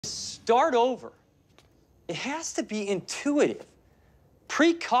Start over. It has to be intuitive,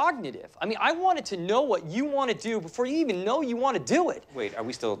 precognitive. I mean, I wanted to know what you want to do before you even know you want to do it. Wait, are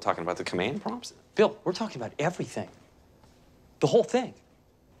we still talking about the command prompts? Bill, we're talking about everything. The whole thing.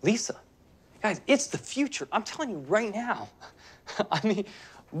 Lisa, guys, it's the future. I'm telling you right now. I mean,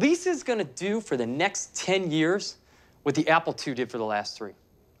 Lisa's gonna do for the next 10 years what the Apple II did for the last 3.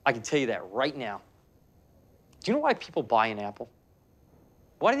 I can tell you that right now. Do you know why people buy an Apple?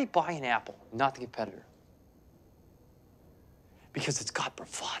 Why do they buy an Apple, not the competitor? Because it's got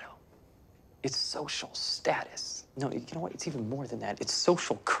bravado. It's social status. No, you know what? It's even more than that. It's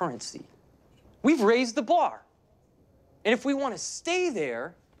social currency. We've raised the bar. And if we want to stay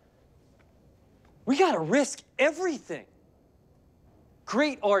there, we got to risk everything.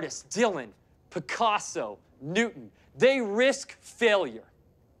 Great artists, Dylan, Picasso, Newton, they risk failure.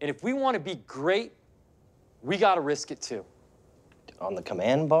 And if we want to be great, we got to risk it too. On the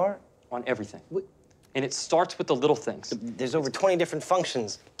command bar? On everything. And it starts with the little things. There's over 20 different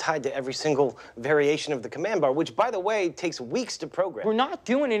functions tied to every single variation of the command bar, which, by the way, takes weeks to program. We're not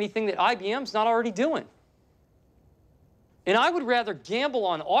doing anything that IBM's not already doing. And I would rather gamble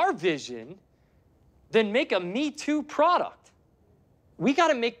on our vision than make a Me Too product. We got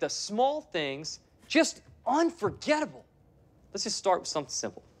to make the small things just unforgettable. Let's just start with something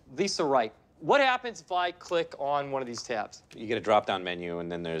simple. Lisa Wright, what happens if I click on one of these tabs? You get a drop-down menu,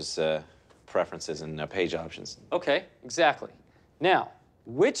 and then there's preferences and page options. Okay, exactly. Now,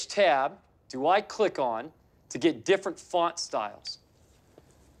 which tab do I click on to get different font styles?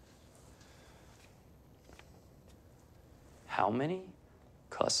 How many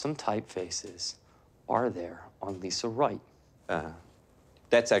custom typefaces are there on Lisa Wright?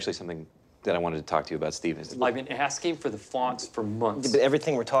 That's actually something that I wanted to talk to you about, Steve. I've been asking for the fonts for months. But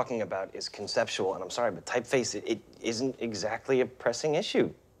everything we're talking about is conceptual, and I'm sorry, but typeface, it isn't exactly a pressing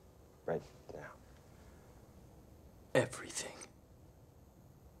issue right now. Everything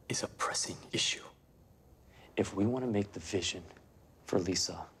is a pressing issue. If we want to make the vision for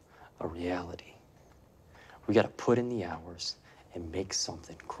Lisa a reality, we got to put in the hours and make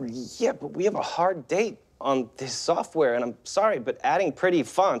something great. Yeah, but we have a hard date on this software, and I'm sorry, but adding pretty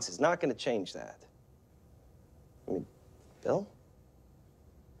fonts is not going to change that. I mean, Bill?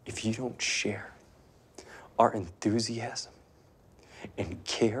 If you don't share our enthusiasm and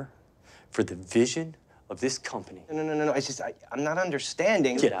care for the vision of this company... No. I'm not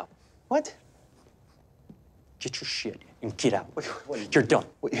understanding. Get out. What? Get your shit and get out. What You're done.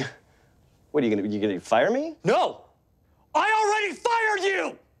 What are you gonna fire me? No! I already fired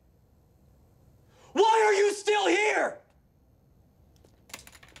you! Why are you still here?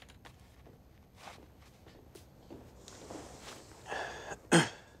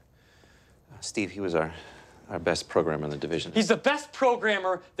 Steve, he was our best programmer in the division. He's the best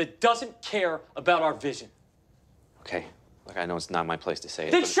programmer that doesn't care about our vision. Okay. Look, I know it's not my place to say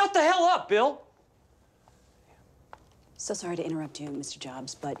it, Then but... shut the hell up, Bill! So sorry to interrupt you, Mr.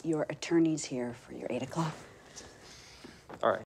 Jobs, but your attorney's here for your 8 o'clock. All right.